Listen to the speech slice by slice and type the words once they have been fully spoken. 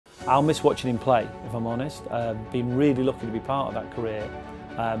I'll miss watching him play, if I'm honest. Been really lucky to be part of that career,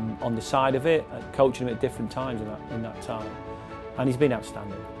 on the side of it, coaching him at different times in that time. And he's been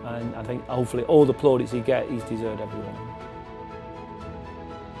outstanding. And I think hopefully all the plaudits he gets, he's deserved every one of them.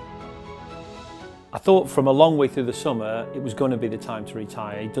 I thought from a long way through the summer it was going to be the time to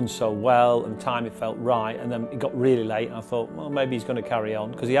retire. He'd done so well and the time it felt right, and then it got really late and I thought, well, maybe he's going to carry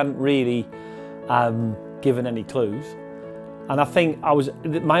on, because he hadn't really given any clues. And I think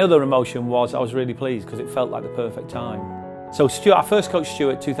my other emotion was I was really pleased because it felt like the perfect time. So Stuart, I first coached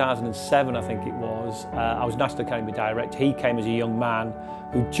Stuart 2007, I think it was. I was National Academy director. He came as a young man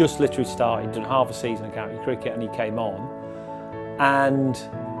who just literally started, done half a season of county cricket, and he came on. And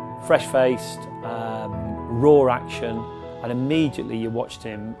fresh-faced, raw action, and immediately you watched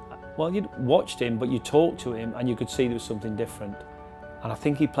him. Well, you watched him, but you talked to him and you could see there was something different. And I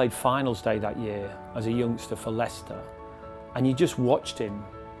think he played finals day that year as a youngster for Leicester. And you just watched him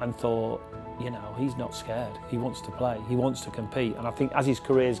and thought, you know, he's not scared. He wants to play, he wants to compete. And I think as his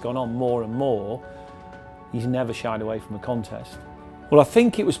career's gone on more and more, he's never shied away from a contest. Well, I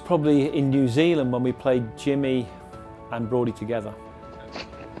think it was probably in New Zealand when we played Jimmy and Brodie together.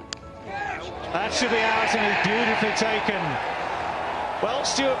 That should be out and is beautifully taken. Well,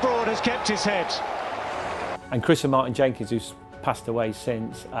 Stuart Broad has kept his head. And Chris and Martin Jenkins, who's passed away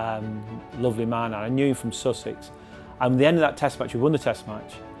since, lovely man, and I knew him from Sussex. And at the end of that test match, we won the test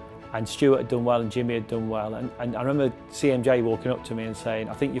match, and Stuart had done well and Jimmy had done well. And I remember CMJ walking up to me and saying,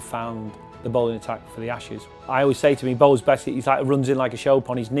 I think you found the bowling attack for the Ashes. I always say to him, he bowls best, he's like, runs in like a show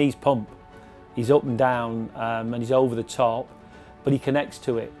pony, his knees pump. He's up and down and he's over the top, but he connects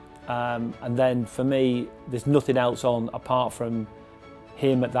to it. And then for me, there's nothing else on apart from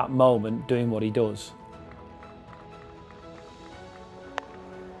him at that moment doing what he does.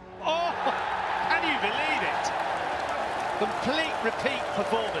 Oh, can you believe it? Complete repeat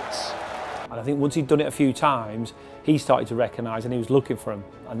performance. And I think once he'd done it a few times, he started to recognise and he was looking for them.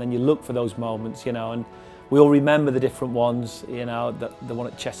 And then you look for those moments, you know, and we all remember the different ones, you know, the one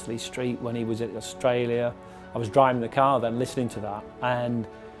at Chesterley Street when he was at Australia. I was driving the car then listening to that, and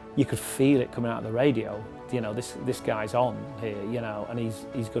you could feel it coming out of the radio. You know, this guy's on here, you know, and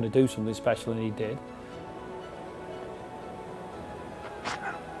he's going to do something special, and he did.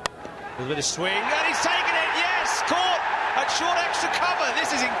 A bit of swing, and he's taken it, yes! Caught at short extra cover,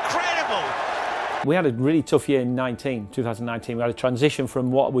 this is incredible! We had a really tough year in 2019. We had a transition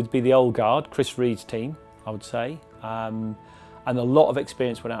from what would be the old guard, Chris Reed's team, I would say, and a lot of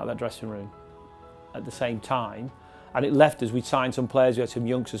experience went out of that dressing room at the same time. And it left us, we signed some players, we had some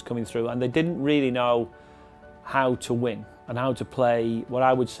youngsters coming through, and they didn't really know how to win and how to play, what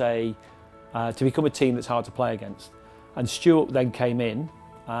I would say, to become a team that's hard to play against. And Stuart then came in,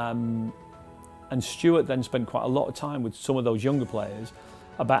 and Stuart then spent quite a lot of time with some of those younger players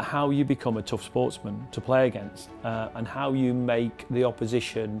about how you become a tough sportsman to play against, and how you make the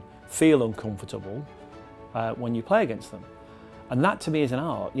opposition feel uncomfortable when you play against them. And that to me is an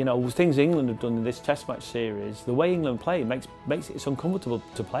art. You know, things England have done in this Test match series, the way England play makes it uncomfortable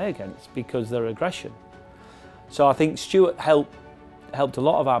to play against because of their aggression. So I think Stuart helped a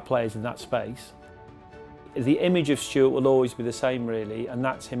lot of our players in that space. The image of Stuart will always be the same really, and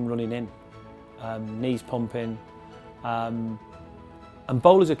that's him running in, knees pumping. And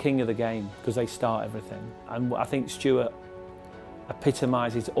bowlers are king of the game because they start everything. And I think Stuart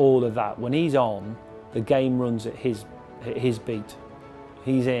epitomises all of that. When he's on, the game runs at his beat.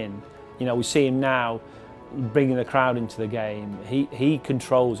 He's in. You know, we see him now bringing the crowd into the game. He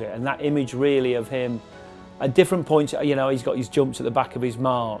controls it, and that image really of him at different points, you know, he's got his jumps at the back of his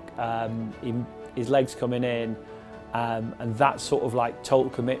mark, his legs coming in, and that sort of like total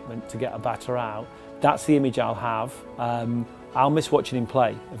commitment to get a batter out. That's the image I'll have. I'll miss watching him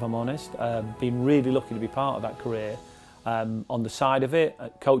play, if I'm honest. Been really lucky to be part of that career, on the side of it,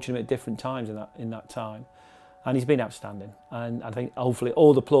 coaching him at different times in that time. And he's been outstanding, and I think hopefully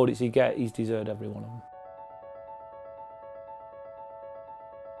all the plaudits he gets, he's deserved every one of them.